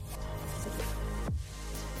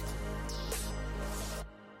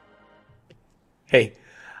Hey,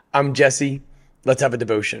 I'm Jesse. Let's have a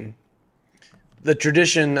devotion. The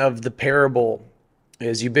tradition of the parable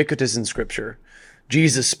is ubiquitous in Scripture.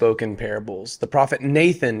 Jesus spoke in parables. The prophet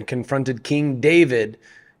Nathan confronted King David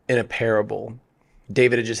in a parable.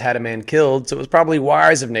 David had just had a man killed, so it was probably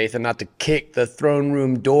wise of Nathan not to kick the throne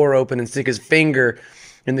room door open and stick his finger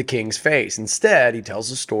in the king's face. Instead, he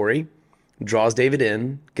tells a story, draws David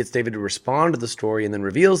in, gets David to respond to the story, and then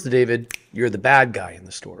reveals to David, you're the bad guy in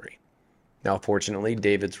the story. Now, fortunately,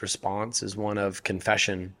 David's response is one of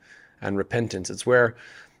confession and repentance. It's where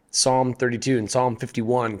Psalm 32 and Psalm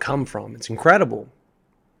 51 come from. It's incredible.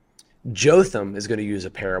 Jotham is going to use a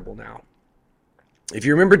parable now. If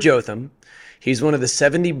you remember Jotham, he's one of the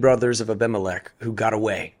 70 brothers of Abimelech who got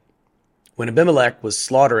away. When Abimelech was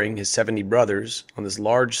slaughtering his 70 brothers on this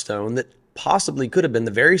large stone that possibly could have been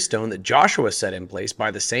the very stone that Joshua set in place by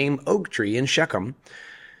the same oak tree in Shechem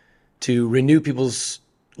to renew people's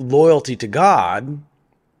loyalty to God,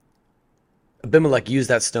 Abimelech used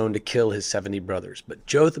that stone to kill his 70 brothers. But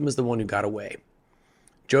Jotham is the one who got away.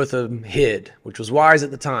 Jotham hid, which was wise at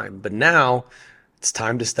the time. But now it's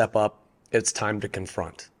time to step up. It's time to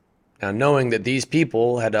confront. Now, knowing that these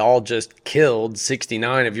people had all just killed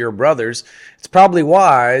 69 of your brothers, it's probably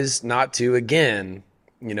wise not to, again,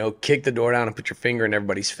 kick the door down and put your finger in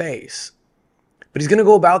everybody's face. But he's going to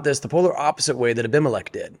go about this the polar opposite way that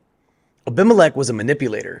Abimelech did. Abimelech was a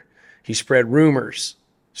manipulator. He spread rumors,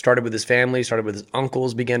 started with his family, started with his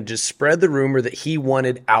uncles, began to just spread the rumor that he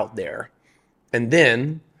wanted out there, and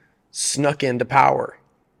then snuck into power.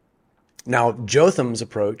 Now, Jotham's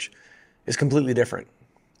approach is completely different.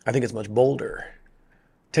 I think it's much bolder.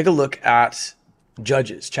 Take a look at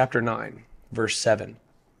Judges chapter 9, verse 7.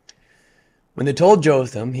 When they told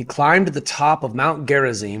Jotham, he climbed to the top of Mount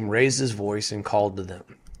Gerizim, raised his voice, and called to them.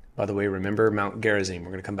 By the way, remember Mount Gerizim.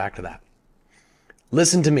 We're going to come back to that.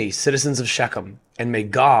 Listen to me, citizens of Shechem, and may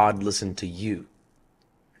God listen to you.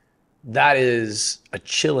 That is a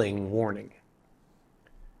chilling warning.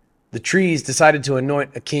 The trees decided to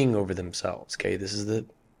anoint a king over themselves. Okay, this is the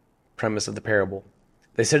premise of the parable.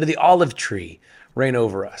 They said to the olive tree, reign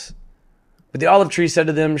over us. But the olive tree said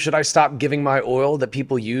to them, should I stop giving my oil that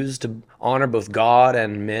people use to honor both God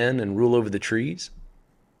and men and rule over the trees?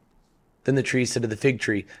 Then the tree said to the fig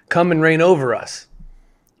tree, come and reign over us.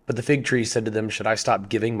 But the fig tree said to them, should I stop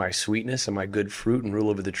giving my sweetness and my good fruit and rule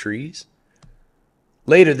over the trees?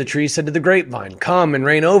 Later the tree said to the grapevine, come and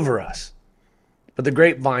reign over us. But the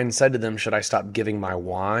grapevine said to them, should I stop giving my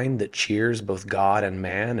wine that cheers both God and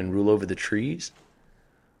man and rule over the trees?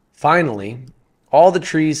 Finally, all the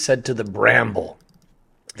trees said to the bramble,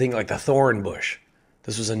 think like the thorn bush.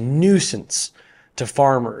 This was a nuisance to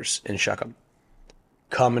farmers in Shechem.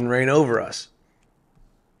 Come and reign over us.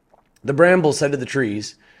 The bramble said to the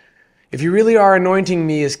trees, if you really are anointing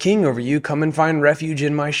me as king over you, come and find refuge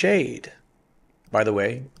in my shade. By the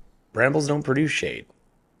way, brambles don't produce shade.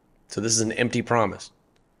 So this is an empty promise.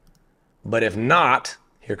 But if not,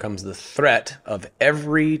 here comes the threat of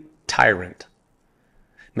every tyrant.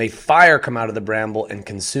 May fire come out of the bramble and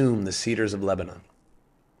consume the cedars of Lebanon.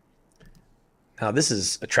 Now this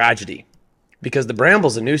is a tragedy because the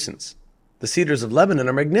bramble's a nuisance. The cedars of Lebanon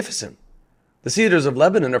are magnificent. The cedars of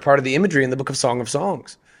Lebanon are part of the imagery in the book of Song of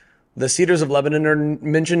Songs. The cedars of Lebanon are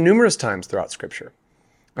mentioned numerous times throughout Scripture.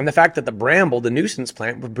 And the fact that the bramble, the nuisance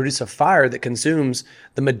plant, would produce a fire that consumes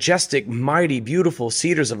the majestic, mighty, beautiful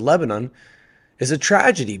cedars of Lebanon is a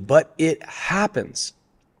tragedy, but it happens.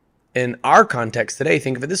 In our context today,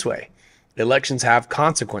 think of it this way. Elections have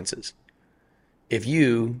consequences. If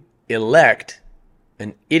you elect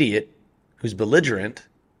an idiot who's belligerent,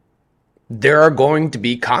 there are going to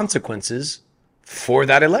be consequences for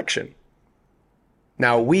that election.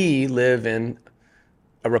 Now, we live in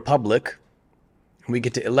a republic. We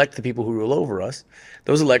get to elect the people who rule over us.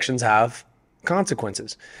 Those elections have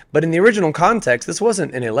consequences. But in the original context, this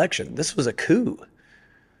wasn't an election. This was a coup.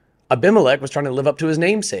 Abimelech was trying to live up to his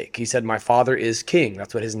namesake. He said, my father is king.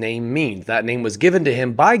 That's what his name means. That name was given to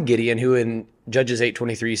him by Gideon, who in Judges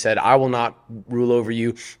 8:23 said, I will not rule over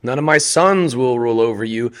you. None of my sons will rule over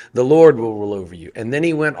you. The Lord will rule over you. And then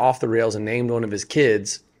he went off the rails and named one of his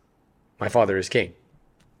kids, my father is king.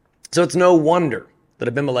 So it's no wonder that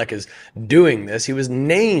Abimelech is doing this. He was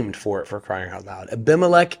named for it, for crying out loud.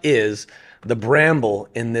 Abimelech is the bramble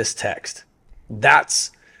in this text.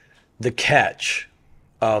 That's the catch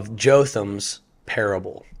of Jotham's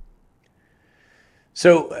parable.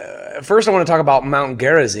 So first I want to talk about Mount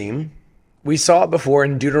Gerizim. We saw it before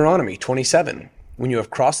in Deuteronomy 27. When you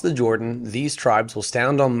have crossed the Jordan, these tribes will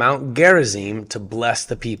stand on Mount Gerizim to bless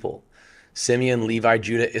the people. Simeon, Levi,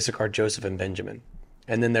 Judah, Issachar, Joseph, and Benjamin.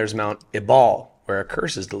 And then there's Mount Ebal, where a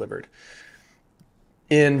curse is delivered.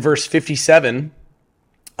 In verse 57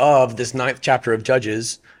 of this 9th chapter of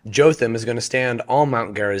Judges, Jotham is going to stand on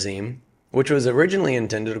Mount Gerizim, which was originally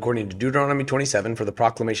intended, according to Deuteronomy 27, for the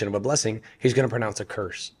proclamation of a blessing. He's going to pronounce a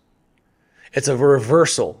curse. It's a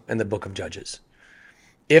reversal in the book of Judges.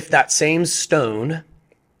 If that same stone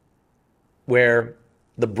where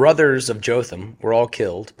the brothers of Jotham were all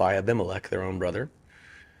killed by Abimelech, their own brother,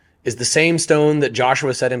 is the same stone that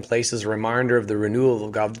Joshua set in place as a reminder of the renewal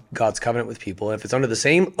of God's covenant with people, if it's under the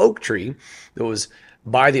same oak tree that was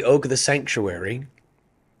by the oak of the sanctuary,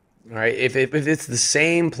 all right, if it's the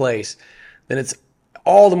same place, then it's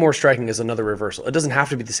all the more striking as another reversal. It doesn't have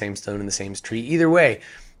to be the same stone and the same tree. Either way,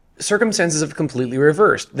 circumstances have completely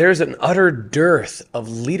reversed. There's an utter dearth of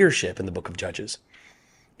leadership in the book of Judges.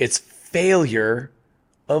 It's failure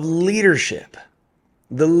of leadership.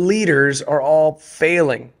 The leaders are all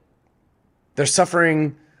failing. They're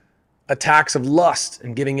suffering attacks of lust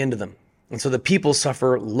and giving into them. And so the people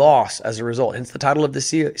suffer loss as a result. Hence the title of the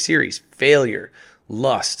series, Failure,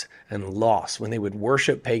 Lust, and Loss. When they would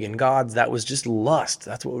worship pagan gods, that was just lust.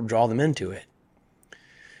 That's what would draw them into it.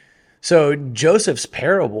 So Jotham's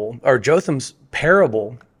parable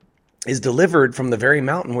is delivered from the very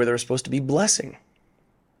mountain where there was supposed to be blessing.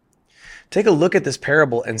 Take a look at this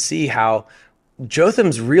parable and see how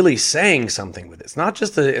Jotham's really saying something with it. It's not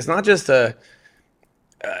just a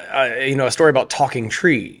story about talking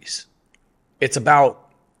trees. It's about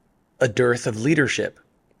a dearth of leadership.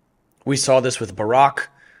 We saw this with Barak.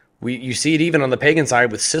 You see it even on the pagan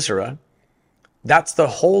side with Sisera. That's the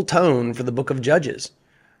whole tone for the book of Judges.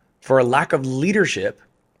 For a lack of leadership,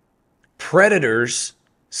 predators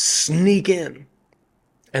sneak in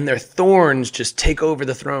and their thorns just take over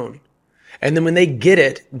the throne. And then when they get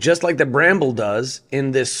it, just like the bramble does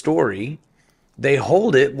in this story, they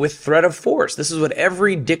hold it with threat of force. This is what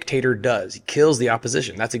every dictator does. He kills the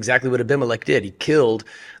opposition. That's exactly what Abimelech did. He killed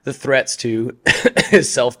the threats to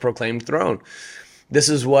his self-proclaimed throne. This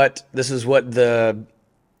is what Kim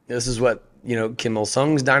Il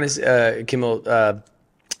Sung's dynasty,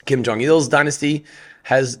 Kim Jong Il's dynasty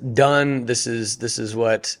has done. This is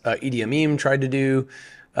what Idi Amin tried to do.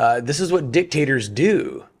 This is what dictators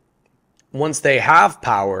do. Once they have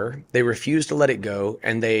power, they refuse to let it go,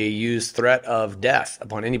 and they use threat of death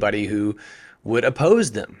upon anybody who would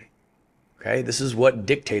oppose them. Okay, this is what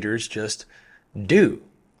dictators just do.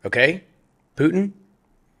 Okay, Putin.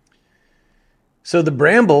 So the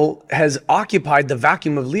bramble has occupied the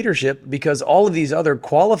vacuum of leadership because all of these other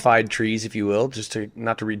qualified trees, if you will, just to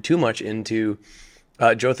not to read too much into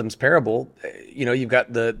Jotham's parable, you've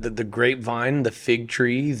got the grapevine, the fig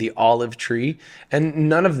tree, the olive tree, and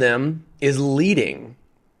none of them is leading.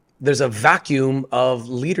 There's a vacuum of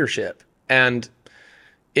leadership. And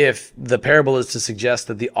if the parable is to suggest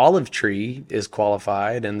that the olive tree is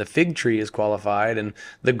qualified and the fig tree is qualified and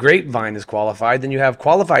the grapevine is qualified, then you have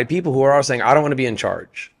qualified people who are all saying, I don't want to be in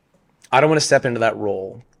charge. I don't want to step into that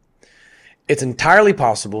role. It's entirely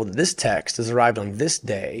possible that this text has arrived on this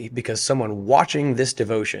day because someone watching this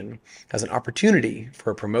devotion has an opportunity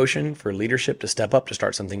for a promotion, for leadership to step up, to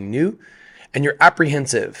start something new, and you're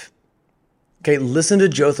apprehensive. Okay, listen to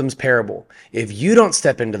Jotham's parable. If you don't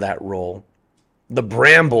step into that role, the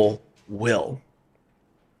bramble will.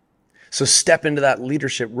 So step into that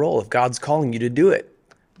leadership role if God's calling you to do it.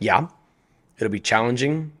 Yeah, it'll be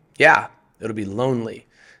challenging. Yeah, it'll be lonely.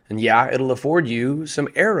 And yeah, it'll afford you some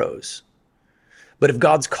arrows. But if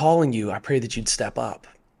God's calling you, I pray that you'd step up.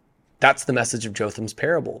 That's the message of Jotham's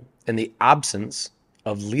parable. In the absence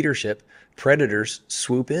of leadership, predators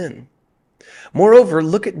swoop in. Moreover,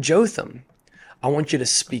 look at Jotham. I want you to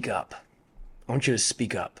speak up. I want you to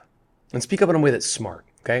speak up. And speak up in a way that's smart,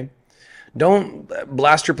 okay? Don't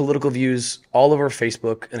blast your political views all over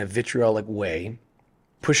Facebook in a vitriolic way,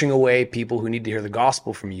 pushing away people who need to hear the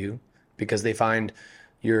gospel from you because they find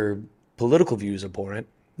your political views abhorrent.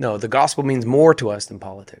 No, the gospel means more to us than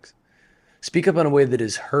politics. Speak up in a way that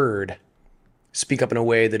is heard. Speak up in a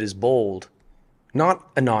way that is bold. Not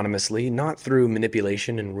anonymously, not through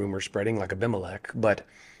manipulation and rumor spreading like Abimelech, but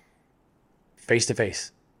face to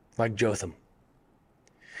face, like Jotham.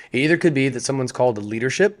 It either could be that someone's called to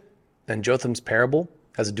leadership, and Jotham's parable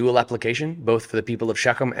has a dual application, both for the people of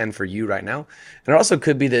Shechem and for you right now. And it also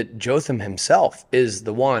could be that Jotham himself is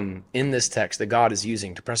the one in this text that God is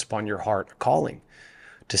using to press upon your heart a calling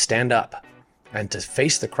to stand up and to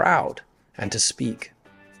face the crowd and to speak.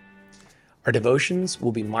 Our devotions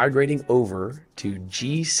will be migrating over to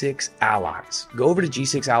G6 Allies. Go over to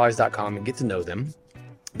g6allies.com and get to know them,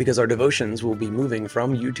 because our devotions will be moving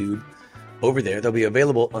from YouTube over there. They'll be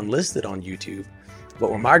available unlisted on YouTube, but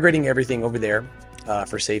we're migrating everything over there.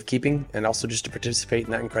 for safekeeping and also just to participate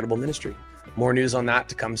in that incredible ministry. More news on that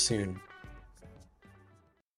to come soon.